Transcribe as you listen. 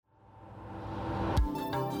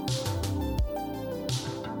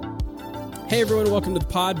Hey everyone, welcome to the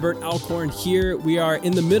pod. Bert Alcorn here. We are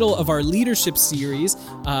in the middle of our leadership series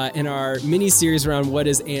in our mini-series around what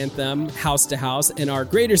is Anthem, House to House, and our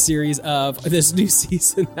greater series of this new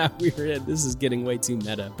season that we're in. This is getting way too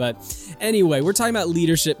meta. But anyway, we're talking about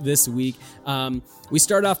leadership this week. We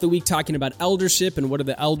start off the week talking about eldership and what are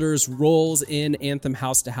the elders' roles in Anthem,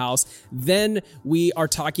 House to House. Then we are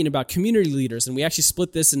talking about community leaders, and we actually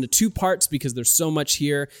split this into two parts because there's so much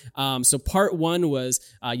here. So part one was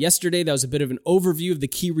yesterday. That was a bit of an overview of the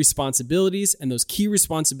key responsibilities, and those key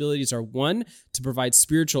responsibilities are one, to provide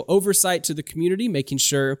spiritual oversight to the community, making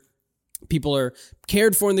sure people are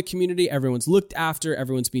cared for in the community, everyone's looked after,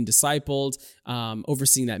 everyone's being discipled,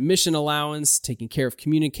 overseeing that mission allowance, taking care of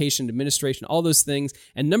communication, administration, all those things.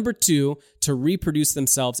 And number two, to reproduce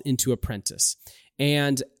themselves into apprentice.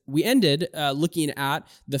 And we ended looking at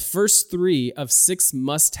the first three of 6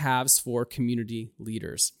 must-haves for community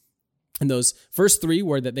leaders. And those first three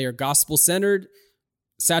were that they are gospel-centered,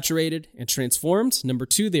 saturated, and transformed. Number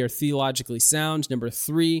 2, they are theologically sound. Number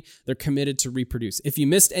 3, they're committed to reproduce. If you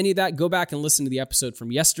missed any of that, go back and listen to the episode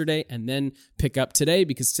from yesterday and then pick up today,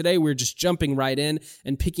 because today we're just jumping right in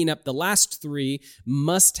and picking up the last 3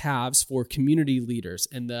 must-haves for community leaders.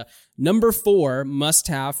 And the number 4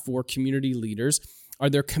 must-have for community leaders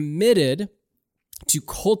are they're committed to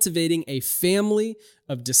cultivating a family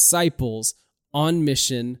of disciples on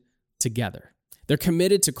mission together. They're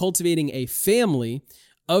committed to cultivating a family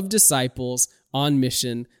of disciples on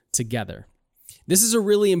mission together. This is a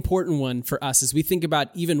really important one for us as we think about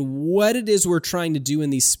even what it is we're trying to do in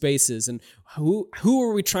these spaces and who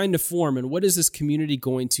are we trying to form and what is this community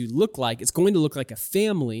going to look like? It's going to look like a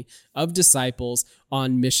family of disciples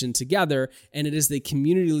on mission together, and it is the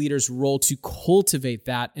community leader's role to cultivate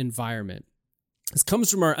that environment. This comes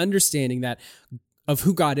from our understanding of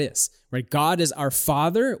who God is, right? God is our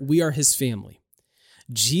Father, we are his family.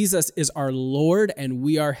 Jesus is our Lord, and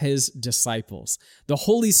we are his disciples. The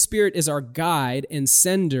Holy Spirit is our guide and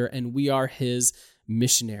sender, and we are his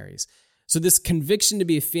missionaries. So this conviction to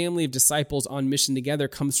be a family of disciples on mission together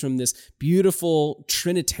comes from this beautiful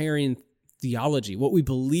Trinitarian theology, what we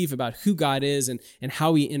believe about who God is and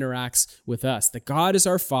how he interacts with us. That God is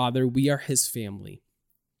our Father, we are his family.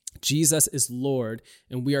 Jesus is Lord,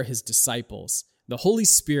 and we are his disciples. The Holy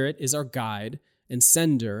Spirit is our guide and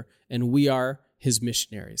sender, and we are his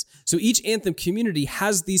missionaries. So each Anthem community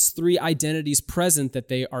has these 3 identities present that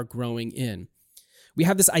they are growing in. We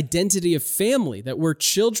have this identity of family, that we're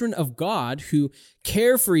children of God who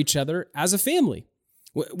care for each other as a family.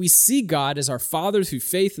 We see God as our Father through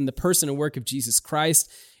faith in the person and work of Jesus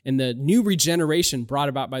Christ and the new regeneration brought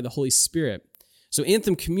about by the Holy Spirit. So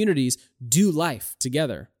Anthem communities do life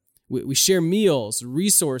together. We share meals,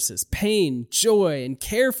 resources, pain, joy, and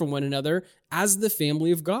care for one another as the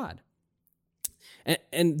family of God.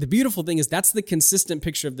 And the beautiful thing is that's the consistent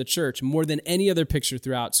picture of the church more than any other picture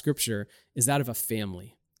throughout Scripture is that of a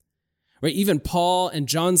family. Right? Even Paul and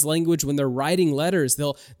John's language, when they're writing letters,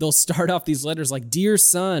 they'll start off these letters like, "Dear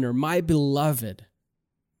son," or "My beloved."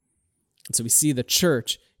 And so we see the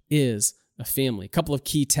church is a family. A couple of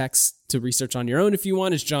key texts to research on your own if you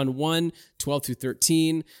want is John 1, 12 through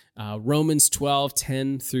 13, Romans 12,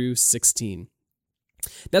 10 through 16.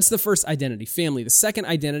 That's the first identity, family. The second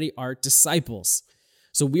identity are disciples.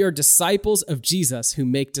 So we are disciples of Jesus who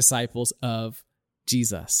make disciples of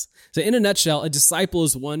Jesus. So in a nutshell, a disciple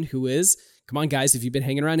is one who is, come on guys, if you've been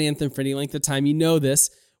hanging around Anthem for any length of time, you know this,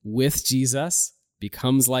 with Jesus,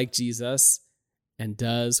 becomes like Jesus, and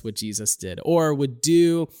does what Jesus did, or would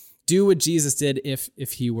do what Jesus did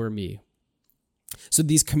if he were me. So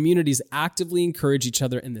these communities actively encourage each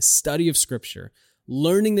other in the study of Scripture,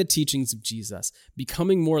 learning the teachings of Jesus,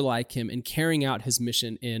 becoming more like him, and carrying out his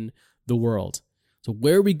mission in the world. So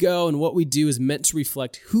where we go and what we do is meant to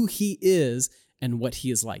reflect who he is and what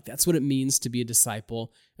he is like. That's what it means to be a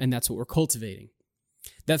disciple, and that's what we're cultivating.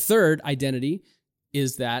 That third identity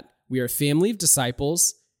is that we are a family of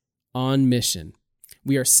disciples on mission.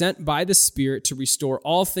 We are sent by the Spirit to restore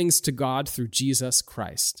all things to God through Jesus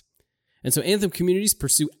Christ. And so Anthem communities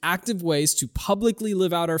pursue active ways to publicly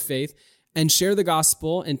live out our faith and share the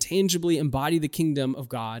gospel and tangibly embody the kingdom of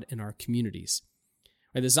God in our communities.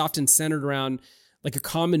 Right, this is often centered around like a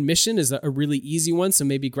common mission is a really easy one. So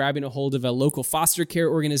maybe grabbing a hold of a local foster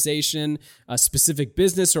care organization, a specific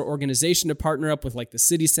business or organization to partner up with like the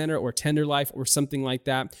City Center or Tender Life or something like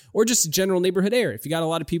that, or just a general neighborhood area. If you got a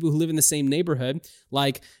lot of people who live in the same neighborhood,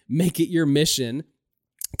 like make it your mission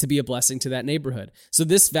to be a blessing to that neighborhood. So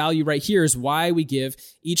this value right here is why we give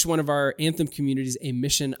each one of our Anthem communities a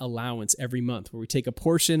mission allowance every month, where we take a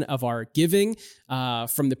portion of our giving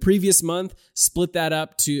from the previous month, split that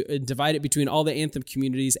up to divide it between all the Anthem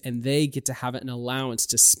communities, and they get to have an allowance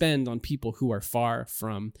to spend on people who are far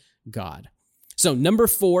from God. So number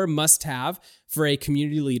 4 must have for a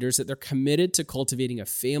community leader is that they're committed to cultivating a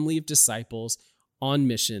family of disciples on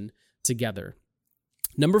mission together.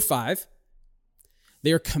 Number 5,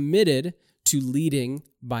 they are committed to leading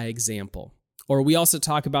by example. Or we also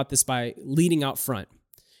talk about this by leading out front,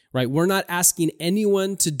 right? We're not asking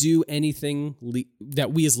anyone to do anything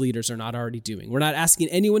that we as leaders are not already doing. We're not asking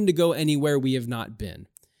anyone to go anywhere we have not been.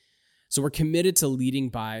 So we're committed to leading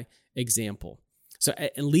by example. So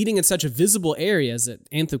and leading in such a visible area as an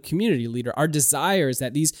Anthem community leader, our desire is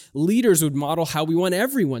that these leaders would model how we want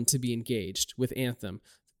everyone to be engaged with Anthem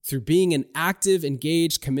through being an active,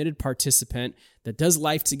 engaged, committed participant that does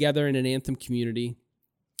life together in an Anthem community,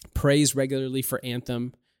 prays regularly for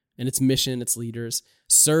Anthem and its mission, its leaders,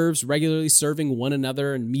 serves regularly, serving one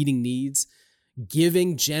another and meeting needs,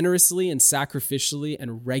 giving generously and sacrificially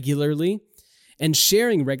and regularly, and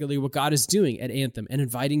sharing regularly what God is doing at Anthem and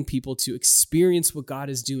inviting people to experience what God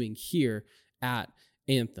is doing here at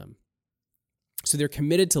Anthem. So they're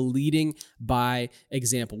committed to leading by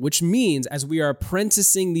example, which means as we are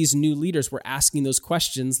apprenticing these new leaders, we're asking those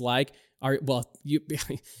questions like,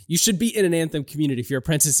 you should be in an Anthem community if you're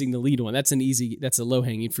apprenticing the lead one. That's a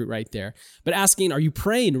low-hanging fruit right there. But asking, are you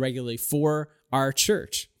praying regularly for our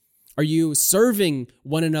church? Are you serving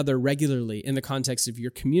one another regularly in the context of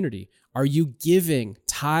your community? Are you giving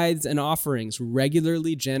tithes and offerings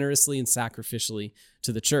regularly, generously, and sacrificially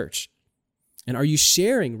to the church? And are you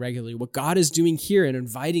sharing regularly what God is doing here and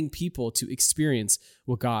inviting people to experience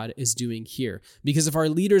what God is doing here? Because if our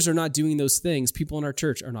leaders are not doing those things, people in our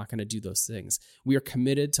church are not going to do those things. We are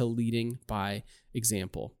committed to leading by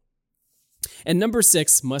example. And number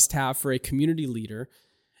 6 must have for a community leader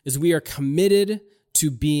is we are committed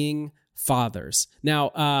to being fathers. Now,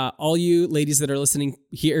 all you ladies that are listening,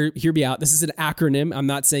 hear me out. This is an acronym. I'm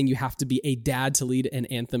not saying you have to be a dad to lead an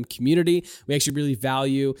Anthem community. We actually really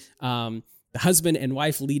value the husband and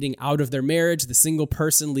wife leading out of their marriage, the single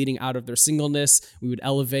person leading out of their singleness. We would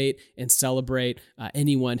elevate and celebrate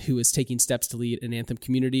anyone who is taking steps to lead an Anthem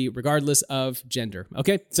community, regardless of gender.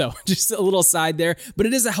 Okay, so just a little side there, but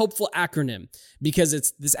it is a helpful acronym because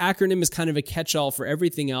this acronym is kind of a catch-all for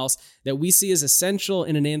everything else that we see as essential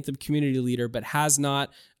in an Anthem community leader, but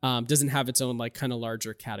doesn't have its own like kind of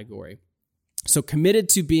larger category. So committed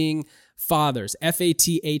to being fathers, Fathers.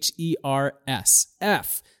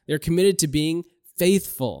 F. They're committed to being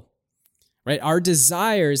faithful, right? Our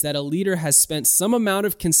desire is that a leader has spent some amount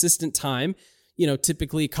of consistent time,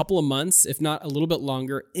 typically a couple of months, if not a little bit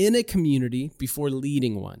longer, in a community before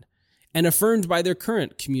leading one and affirmed by their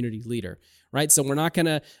current community leader, right? So we're not going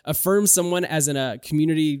to affirm someone as a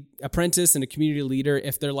community apprentice and a community leader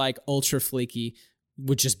if they're like ultra flaky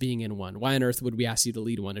with just being in one. Why on earth would we ask you to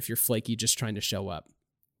lead one if you're flaky just trying to show up?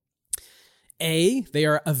 A, they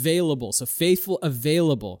are available. So faithful,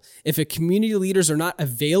 available. If a community leaders are not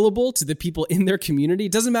available to the people in their community,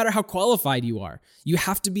 it doesn't matter how qualified you are. You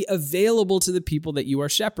have to be available to the people that you are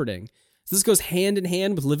shepherding. So this goes hand in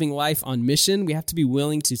hand with living life on mission. We have to be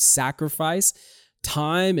willing to sacrifice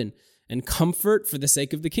time and comfort for the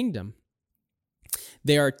sake of the kingdom.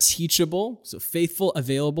 They are teachable. So faithful,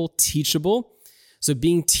 available, teachable. So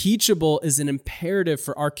being teachable is an imperative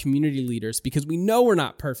for our community leaders because we know we're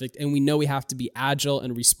not perfect and we know we have to be agile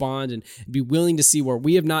and respond and be willing to see where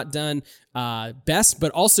we have not done best,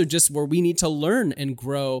 but also just where we need to learn and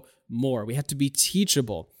grow more. We have to be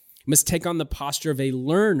teachable. We must take on the posture of a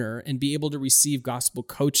learner and be able to receive gospel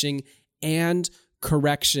coaching and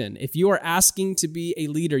correction. If you are asking to be a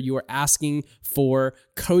leader, you are asking for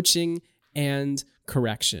coaching and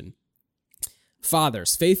correction.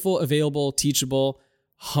 Fathers, faithful, available, teachable,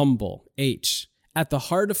 humble. H. At the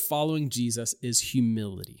heart of following Jesus is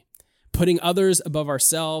humility. Putting others above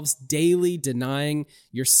ourselves, daily denying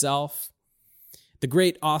yourself. The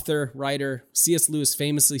great author, writer, C.S. Lewis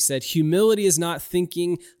famously said, humility is not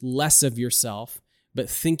thinking less of yourself, but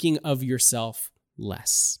thinking of yourself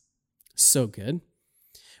less. So good.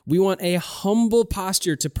 We want a humble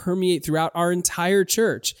posture to permeate throughout our entire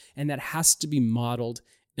church, and that has to be modeled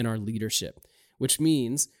in our leadership, which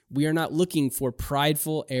means we are not looking for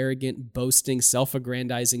prideful, arrogant, boasting,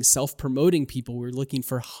 self-aggrandizing, self-promoting people. We're looking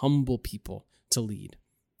for humble people to lead.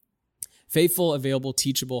 Faithful, available,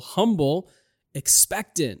 teachable, humble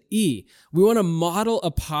expectant. E, we want to model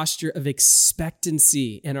a posture of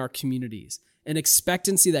expectancy in our communities. An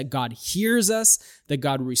expectancy that God hears us, that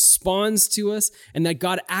God responds to us, and that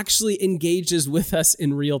God actually engages with us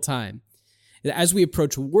in real time. As we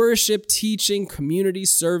approach worship, teaching, community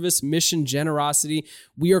service, mission, generosity,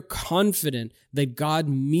 we are confident that God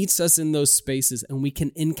meets us in those spaces and we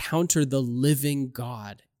can encounter the living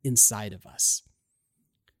God inside of us.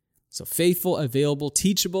 So faithful, available,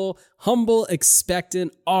 teachable, humble,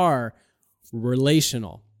 expectant are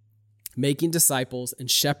relational. Making disciples and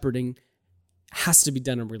shepherding has to be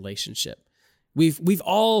done in relationship. We've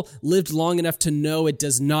all lived long enough to know it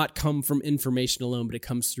does not come from information alone, but it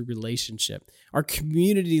comes through relationship. Our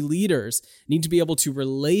community leaders need to be able to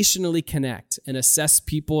relationally connect and assess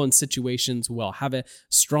people and situations well, have a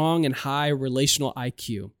strong and high relational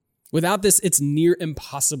IQ. Without this, it's near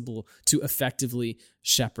impossible to effectively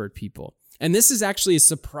shepherd people. And this is actually a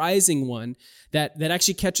surprising one that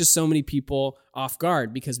actually catches so many people off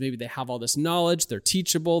guard because maybe they have all this knowledge, they're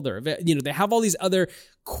teachable, they have all these other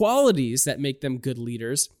qualities that make them good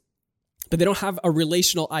leaders, but they don't have a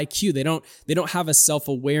relational IQ. They don't have a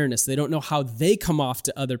self-awareness. They don't know how they come off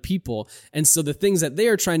to other people. And so the things that they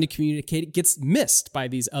are trying to communicate gets missed by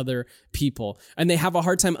these other people. And they have a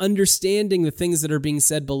hard time understanding the things that are being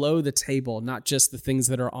said below the table, not just the things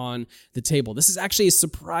that are on the table. This is actually a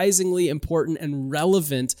surprisingly important and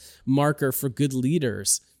relevant marker for good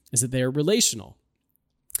leaders, is that they are relational.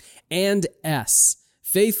 And S,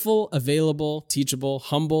 faithful, available, teachable,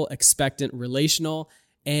 humble, expectant, relational,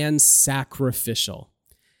 and sacrificial.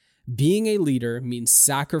 Being a leader means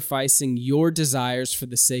sacrificing your desires for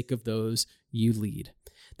the sake of those you lead.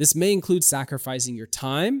 This may include sacrificing your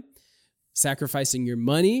time, sacrificing your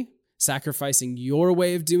money, sacrificing your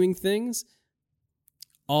way of doing things,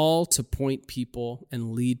 all to point people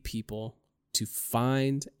and lead people to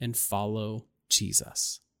find and follow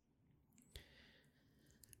Jesus.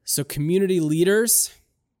 So community leaders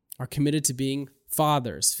are committed to being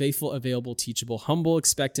fathers, faithful, available, teachable, humble,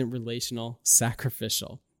 expectant, relational,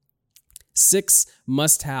 sacrificial. 6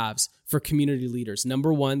 must-haves for community leaders.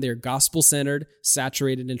 Number 1, they're gospel-centered,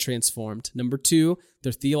 saturated, and transformed. Number 2,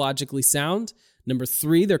 they're theologically sound. Number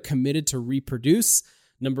 3, they're committed to reproduce.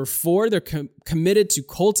 Number 4, they're committed to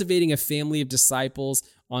cultivating a family of disciples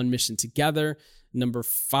on mission together. Number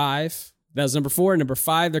 5, that was number 4. Number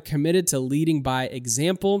 5, they're committed to leading by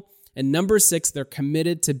example. And number 6, they're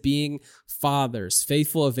committed to being fathers,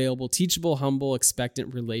 faithful, available, teachable, humble,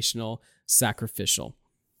 expectant, relational, sacrificial.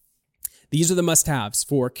 These are the must-haves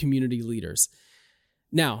for community leaders.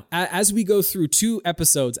 Now, as we go through 2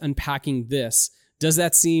 episodes unpacking this, does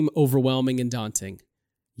that seem overwhelming and daunting?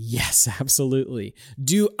 Yes, absolutely.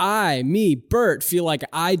 Do me, Bert, feel like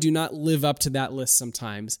I do not live up to that list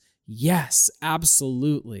sometimes? Yes,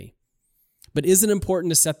 absolutely. But is it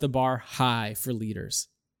important to set the bar high for leaders?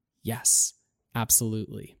 Yes,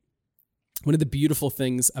 absolutely. One of the beautiful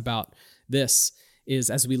things about this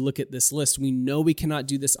is as we look at this list, we know we cannot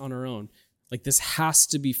do this on our own. Like this has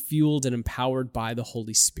to be fueled and empowered by the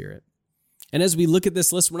Holy Spirit. And as we look at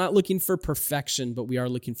this list, we're not looking for perfection, but we are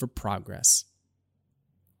looking for progress.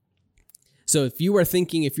 So if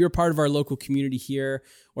you're part of our local community here,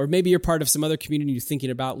 or maybe you're part of some other community, you're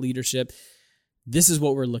thinking about leadership, this is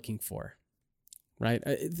what we're looking for. Right?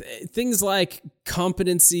 Things like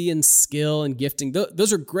competency and skill and gifting,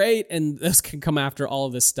 those are great, and those can come after all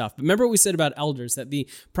of this stuff. But remember what we said about elders, that the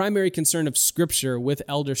primary concern of Scripture with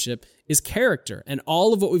eldership is character. And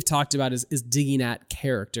all of what we've talked about is digging at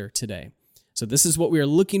character today. So this is what we are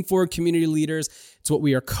looking for in community leaders. It's what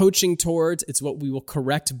we are coaching towards. It's what we will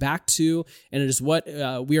correct back to. And it is what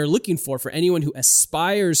we are looking for anyone who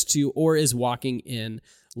aspires to or is walking in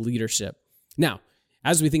leadership. Now,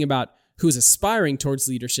 as we think about who is aspiring towards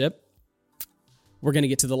leadership, we're going to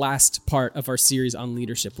get to the last part of our series on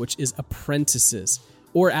leadership, which is apprentices,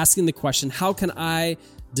 or asking the question, how can I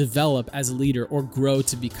develop as a leader or grow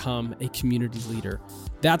to become a community leader?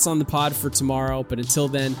 That's on the pod for tomorrow. But until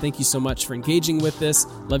then, thank you so much for engaging with this.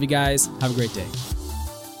 Love you guys. Have a great day.